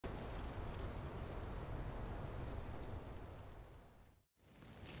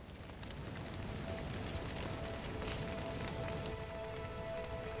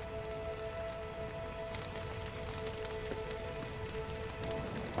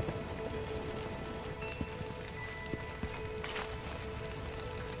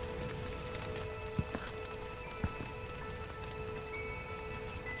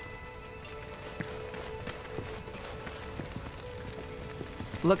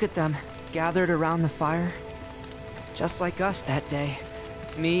Look at them, gathered around the fire. Just like us that day.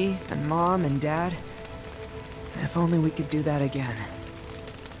 Me and Mom and Dad. If only we could do that again.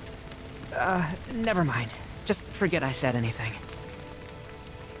 Never mind. Just forget I said anything.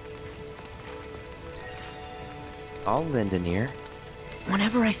 I'll lend an ear.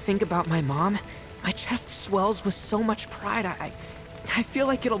 Whenever I think about my mom, my chest swells with so much pride, I feel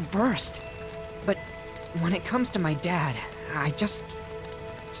like it'll burst. But when it comes to my dad, I just...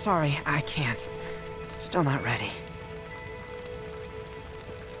 Sorry, I can't. Still not ready.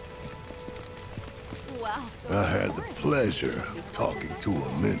 Wow, I had the pleasure of talking to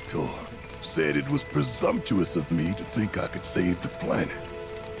a mentor. Said it was presumptuous of me to think I could save the planet.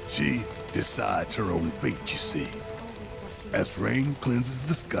 She decides her own fate, you see. As rain cleanses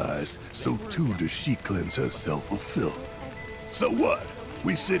the skies, so too does she cleanse herself of filth. So what?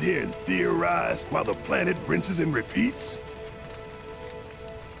 We sit here and theorize while the planet rinses and repeats?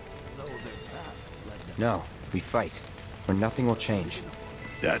 No, we fight, or nothing will change.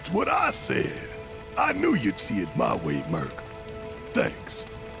 That's what I said. I knew you'd see it my way, Merc. Thanks.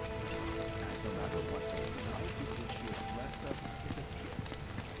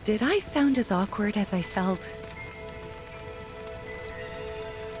 Did I sound as awkward as I felt?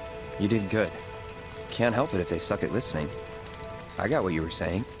 You did good. Can't help it if they suck at listening. I got what you were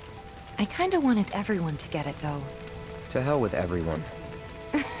saying. I kinda wanted everyone to get it, though. To hell with everyone.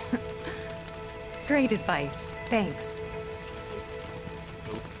 Great advice. Thanks.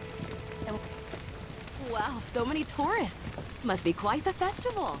 wow, so many tourists. Must be quite the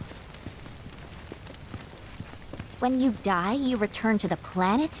festival. When you die, you return to the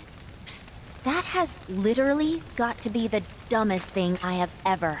planet? Psst, that has literally got to be the dumbest thing I have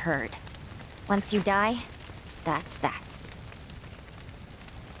ever heard. Once you die, that's that.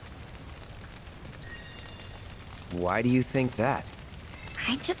 Why do you think that?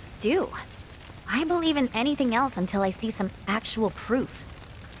 I just do. I believe in anything else until I see some actual proof.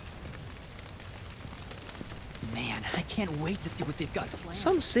 Man, I can't wait to see what they've got planned.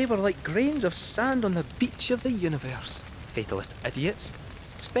 Some say we're like grains of sand on the beach of the universe. Fatalist idiots.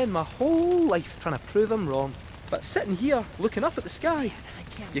 Spend my whole life trying to prove I'm wrong. But sitting here, looking up at the sky,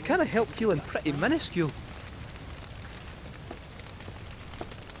 you can't help feeling pretty minuscule.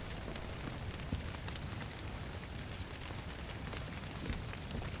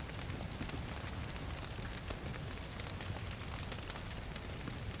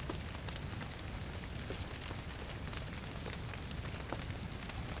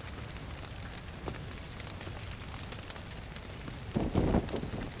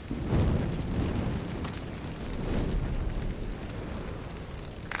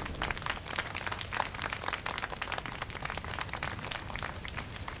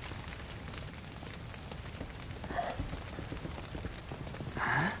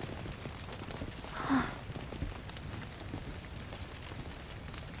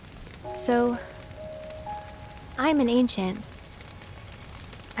 So, I'm an ancient.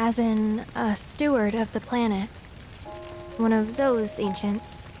 As in, a steward of the planet. One of those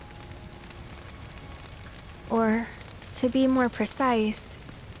ancients. Or, to be more precise,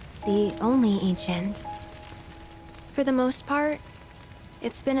 the only ancient. For the most part,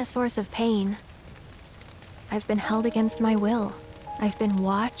 it's been a source of pain. I've been held against my will. I've been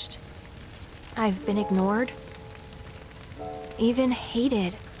watched. I've been ignored. Even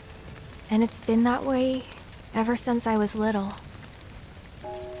hated. And it's been that way ever since I was little.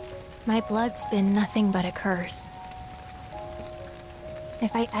 My blood's been nothing but a curse.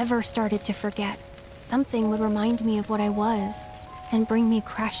 If I ever started to forget, something would remind me of what I was and bring me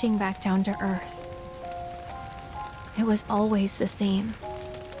crashing back down to Earth. It was always the same.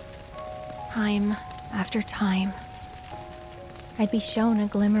 Time after time. I'd be shown a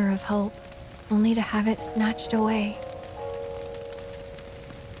glimmer of hope, only to have it snatched away.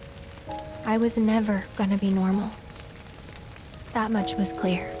 I was never gonna be normal. That much was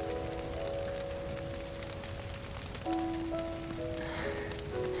clear.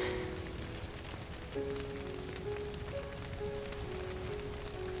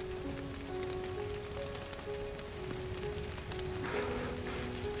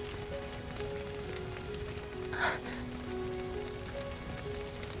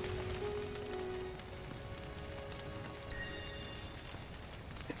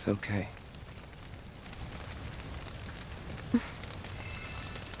 It's okay.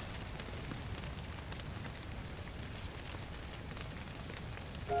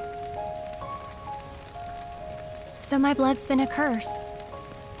 So my blood's been a curse,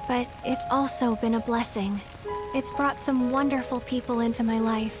 but it's also been a blessing. It's brought some wonderful people into my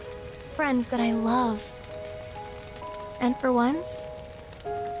life, friends that I love. And for once,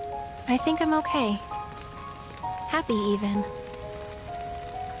 I think I'm okay. Happy, even.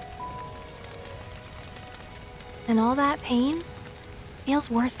 And all that pain feels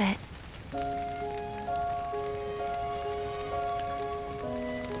worth it.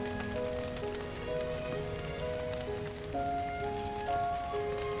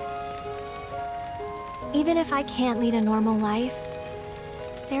 Even if I can't lead a normal life,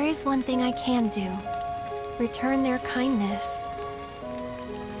 there is one thing I can do. Return their kindness.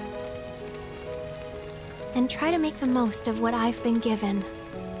 And try to make the most of what I've been given.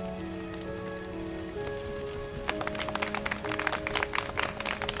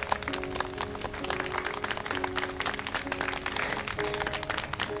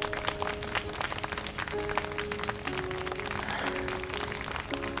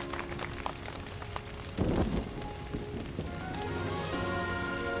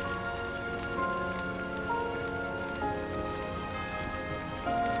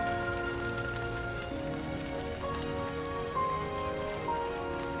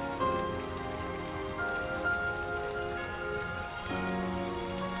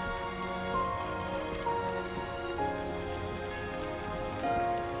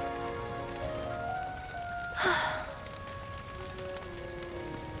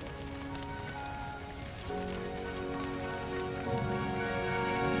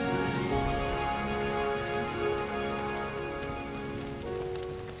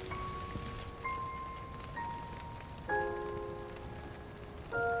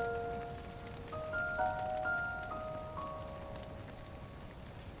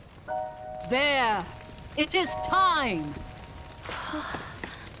 There! It is time!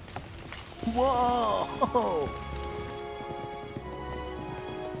 Whoa!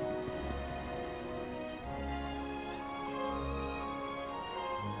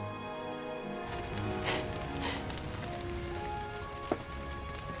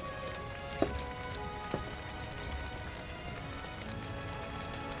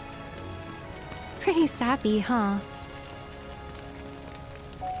 Pretty sappy, huh?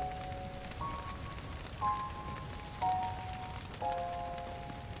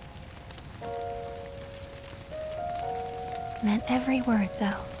 Meant every word,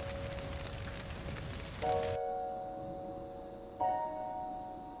 though.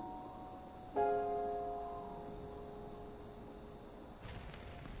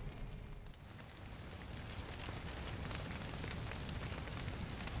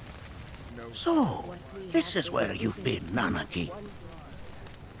 So, this is where you've been, Nanaki.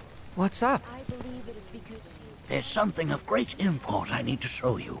 What's up? There's something of great import I need to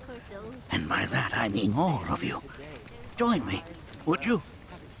show you. And by that I mean all of you. Join me, would you?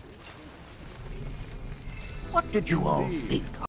 What did you all think